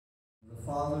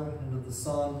Father, and of the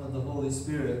Son, and of the Holy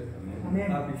Spirit. Amen.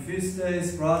 Happy feast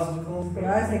days, Prazdnikom.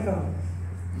 Praznikom.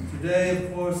 Today,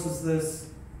 of course, is this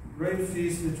great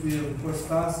feast which we have, of course,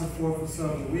 fasted for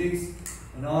several weeks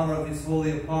in honor of these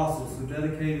holy apostles who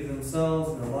dedicated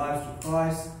themselves and their lives to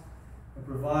Christ and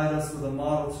provide us with a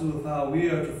model, too, of how we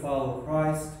are to follow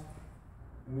Christ.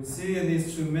 And we see in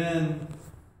these two men,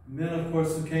 of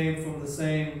course, who came from the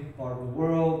same part of the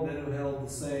world, men who held the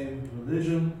same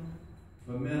religion,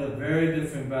 but men of very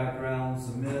different backgrounds,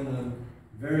 and men of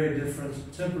very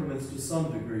different temperaments to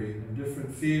some degree, and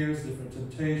different fears, different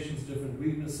temptations, different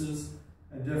weaknesses,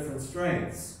 and different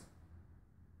strengths.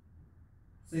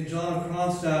 St. John of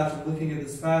Kronstadt, looking at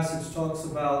this passage, talks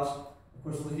about, of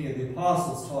course, looking at the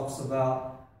apostles, talks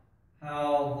about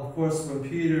how, of course, when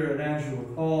Peter and Andrew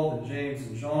were called, and James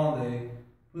and John, they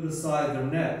put aside their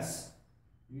nets.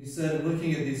 He said,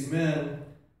 looking at these men,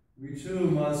 we too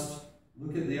must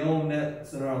look at the own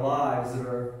nets in our lives that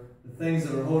are the things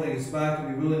that are holding us back,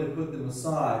 and be willing to put them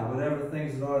aside, whatever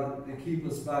things that are that keep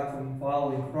us back from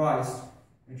following Christ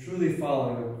and truly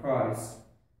following Christ.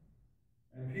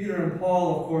 And Peter and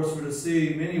Paul, of course, were to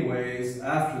see many ways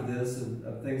after this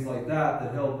and things like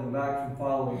that held them back from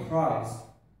following Christ.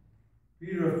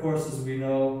 Peter, of course, as we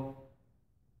know,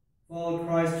 followed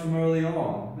Christ from early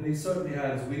on, but he certainly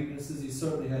had his weaknesses, he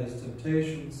certainly had his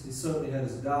temptations, he certainly had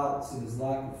his doubts and his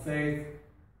lack of faith.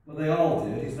 Well, they all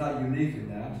did. He's not unique in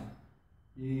that.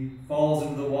 He falls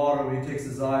into the water when he takes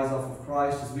his eyes off of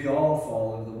Christ, as we all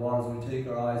fall into the waters when we take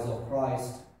our eyes off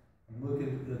Christ and look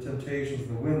at the temptations,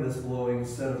 the wind that's blowing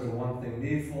instead of the one thing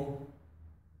needful.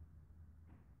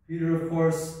 Peter, of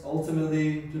course,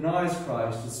 ultimately denies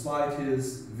Christ despite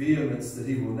his vehemence that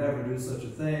he will never do such a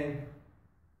thing.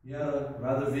 He had a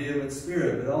rather vehement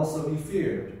spirit, but also he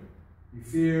feared. He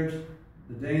feared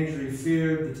the danger, he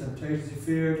feared the temptations, he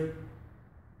feared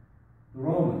the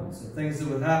Romans and things that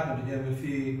would happen to him if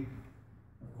he,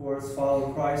 of course,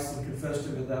 followed Christ and confessed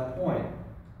him at that point.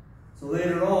 So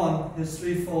later on, his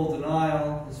threefold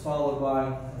denial is followed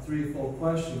by a threefold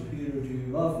question: Peter, do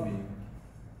you love me?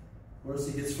 Of course,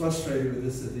 he gets frustrated with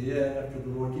this at the end after the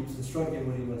Lord keeps instructing him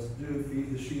what he must do: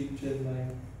 feed the sheep, tend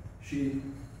my sheep.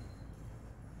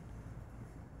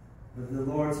 But the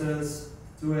Lord says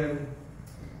to him,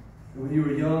 when you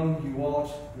were young, you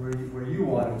walked where you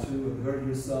wanted to and girded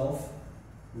yourself.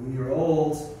 When you're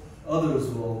old, others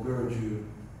will gird you.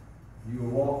 You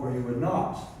will walk where you would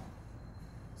not,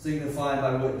 signifying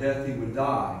by what death he would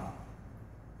die.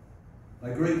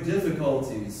 By great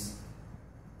difficulties,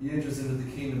 he enters into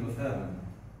the kingdom of heaven.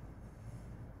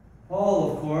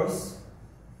 Paul, of course,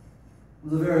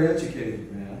 was a very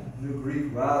educated man, knew Greek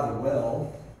rather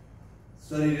well,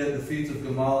 studied at the feet of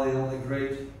Gamaliel, a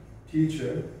great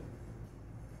teacher,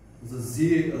 was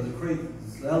a great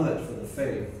zealot for the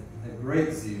faith, had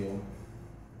great zeal.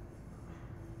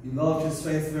 He loved his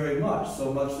faith very much,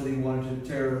 so much that he wanted to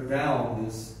tear down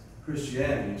this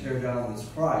Christianity, tear down this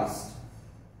Christ.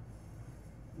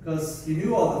 Because he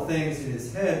knew all the things in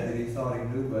his head that he thought he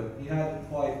knew, but he hadn't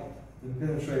quite been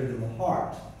penetrated in the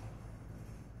heart.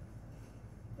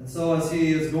 And so as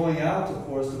he is going out, of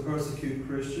course, to persecute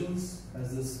Christians,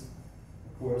 as this,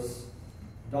 of course,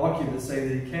 documents say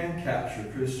that he can capture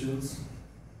Christians,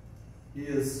 he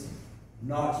is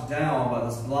knocked down by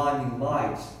this blinding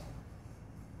light.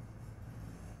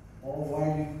 Oh, why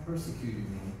are you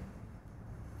persecuting me?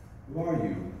 Who are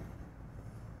you?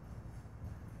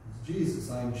 It's Jesus.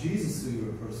 I am Jesus who you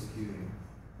are persecuting.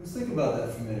 Let's think about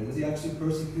that for a minute. Was he actually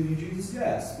persecuting Jesus?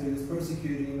 Yes, but he was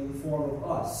persecuting him in the form of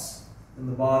us, in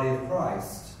the body of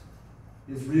Christ,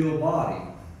 his real body.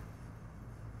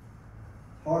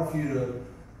 Hard for you to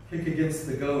kick against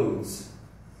the goads.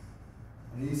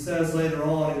 And he says later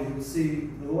on, and you will see,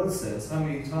 the Lord says, how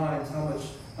many times,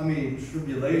 how many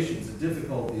tribulations and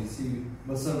difficulties he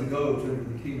must undergo to enter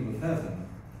the kingdom of heaven.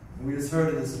 And we just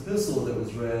heard in this epistle that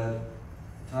was read,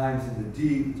 times in the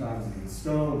deep, times that he was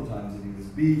stoned, times that he was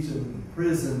beaten,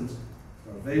 imprisoned,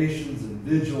 starvations and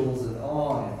vigils, and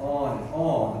on and on and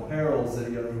on, the perils that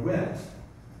he underwent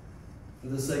for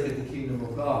the sake of the kingdom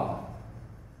of God.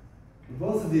 And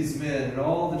both of these men and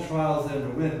all the trials they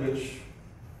underwent, which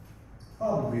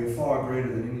probably are far greater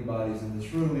than anybody's in this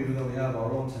room, even though we have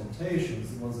our own temptations,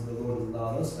 the ones that the Lord has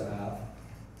allowed us to have.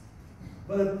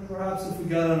 But perhaps if we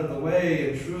got out of the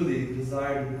way and truly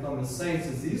desired to become as saints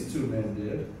as these two men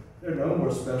did, they're no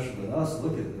more special than us.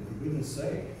 Look at them, for goodness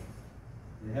sake.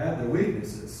 They had their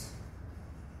weaknesses,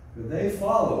 but they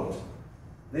followed.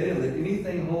 They didn't let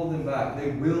anything hold them back.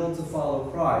 They willed to follow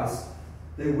Christ.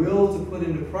 They willed to put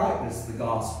into practice the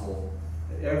gospel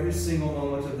at every single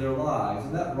moment of their lives.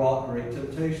 And that brought great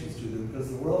temptations to them, because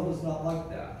the world was not like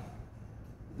that.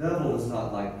 The devil is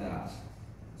not like that.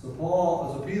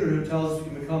 So Peter, who tells us we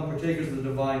can become partakers of the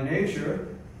divine nature,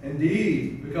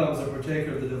 indeed becomes a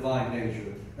partaker of the divine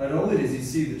nature. Not only does he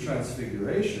see the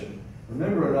transfiguration,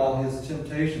 remember in all his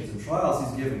temptations and trials,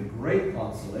 he's given great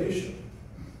consolation.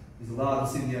 He's allowed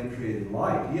to see the uncreated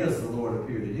light. He has the Lord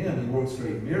appear to him. He works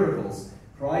great miracles.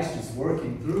 Christ is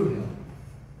working through him.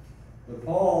 But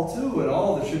Paul, too, in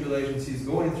all the tribulations he's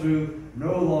going through,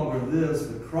 no longer lives,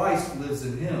 but Christ lives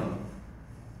in him.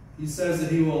 He says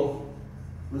that he will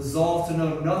resolve to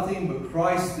know nothing but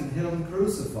Christ and him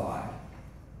crucified.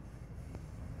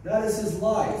 That is his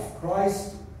life,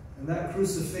 Christ and that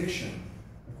crucifixion,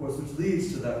 of course, which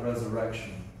leads to that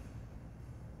resurrection.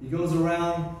 He goes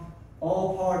around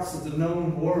all parts of the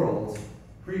known world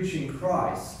preaching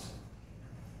Christ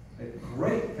at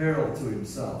great peril to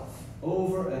himself,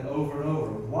 over and over and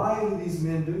over. Why do these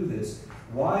men do this?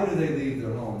 Why do they leave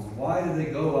their homes? Why do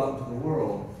they go out into the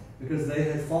world? Because they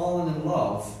had fallen in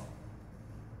love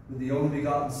with the only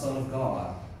begotten Son of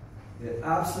God. They had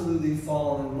absolutely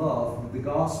fallen in love with the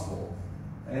gospel.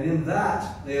 And in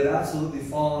that, they had absolutely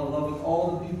fallen in love with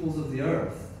all the peoples of the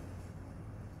earth.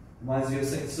 Reminds me of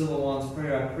St. Silouan's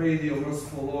prayer, I pray thee, O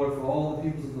merciful Lord, for all the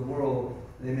peoples of the world,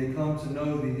 they may come to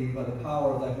know thee by the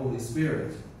power of thy Holy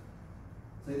Spirit.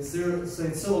 St.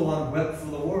 Silouan wept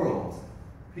for the world.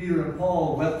 Peter and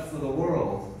Paul wept for the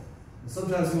world. And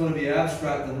sometimes we want to be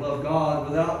abstract and love God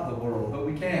without the world, but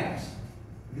we can't.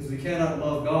 Because we cannot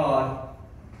love God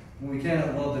when we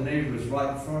cannot love the neighbors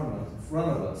right in front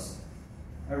of us.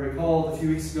 I recalled a few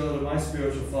weeks ago to my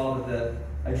spiritual father that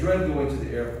I dread going to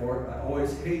the airport. I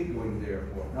always hate going to the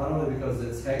airport. Not only because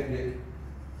it's hectic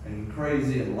and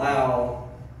crazy and loud,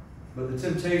 but the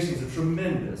temptations are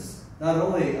tremendous. Not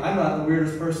only, I'm not the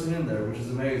weirdest person in there, which is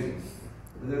amazing.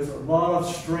 But there's a lot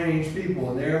of strange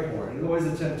people in the airport. And it's always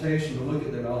a temptation to look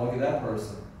at them, oh, look at that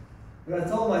person. But I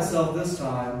told myself this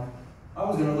time, I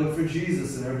was going to look for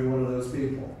Jesus in every one of those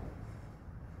people.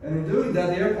 And in doing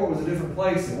that, the airport was a different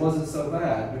place. It wasn't so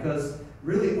bad because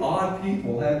really odd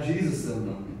people had Jesus in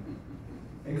them,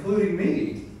 including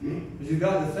me. Because you've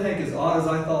got to think, as odd as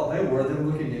I thought they were,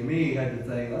 them looking at me had to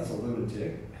think, that's a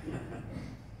lunatic.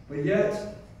 But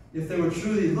yet, if they were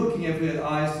truly looking, if we had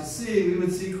eyes to see, we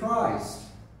would see Christ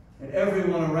and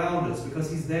everyone around us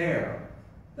because he's there.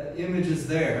 That image is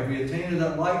there. Have we attained to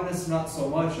that likeness? Not so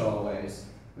much always.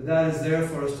 But that is there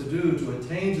for us to do, to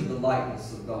attain to the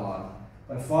likeness of God.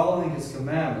 By following his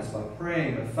commandments, by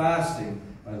praying, by fasting,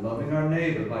 by loving our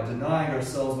neighbor, by denying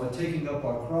ourselves, by taking up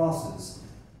our crosses,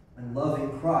 and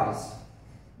loving Christ,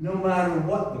 no matter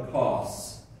what the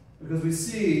costs. Because we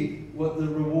see what the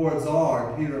rewards are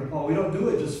in Peter and Paul. We don't do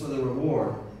it just for the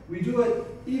reward. We do it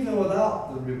even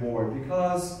without the reward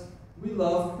because we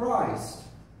love Christ.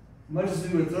 Much as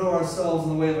we would throw ourselves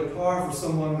in the way of a car for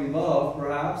someone we love,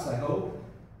 perhaps, I hope,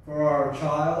 for our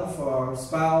child, for our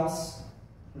spouse,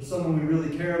 for someone we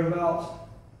really cared about,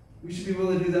 we should be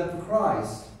willing to do that for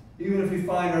Christ. Even if we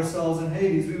find ourselves in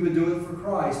Hades, we would do it for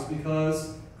Christ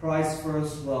because Christ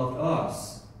first loved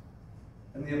us.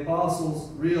 And the apostles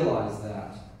realized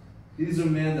that. These are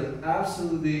men that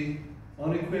absolutely,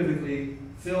 unequivocally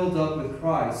filled up with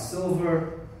Christ.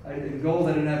 Silver and gold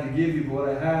I didn't have to give you, but what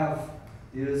I have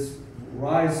is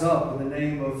rise up in the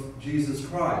name of Jesus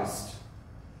Christ.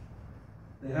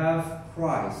 They have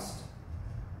Christ.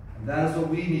 And that is what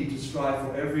we need to strive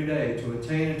for every day, to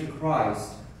attain into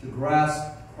Christ, to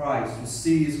grasp Christ, to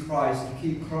seize Christ, to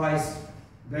keep Christ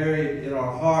buried in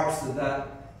our hearts so that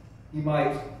he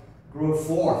might grow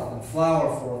forth and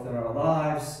flower forth in our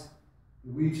lives.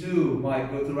 We too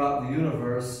might go throughout the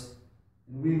universe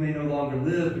and we may no longer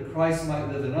live, but Christ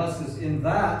might live in us, because in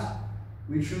that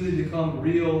we truly become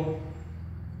real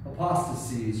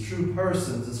apostasies, true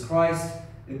persons, as Christ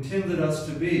intended us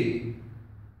to be,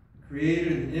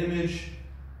 created in the image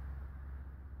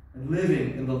and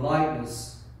living in the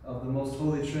likeness of the most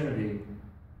holy Trinity.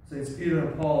 Saints Peter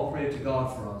and Paul, pray to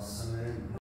God for us. Amen.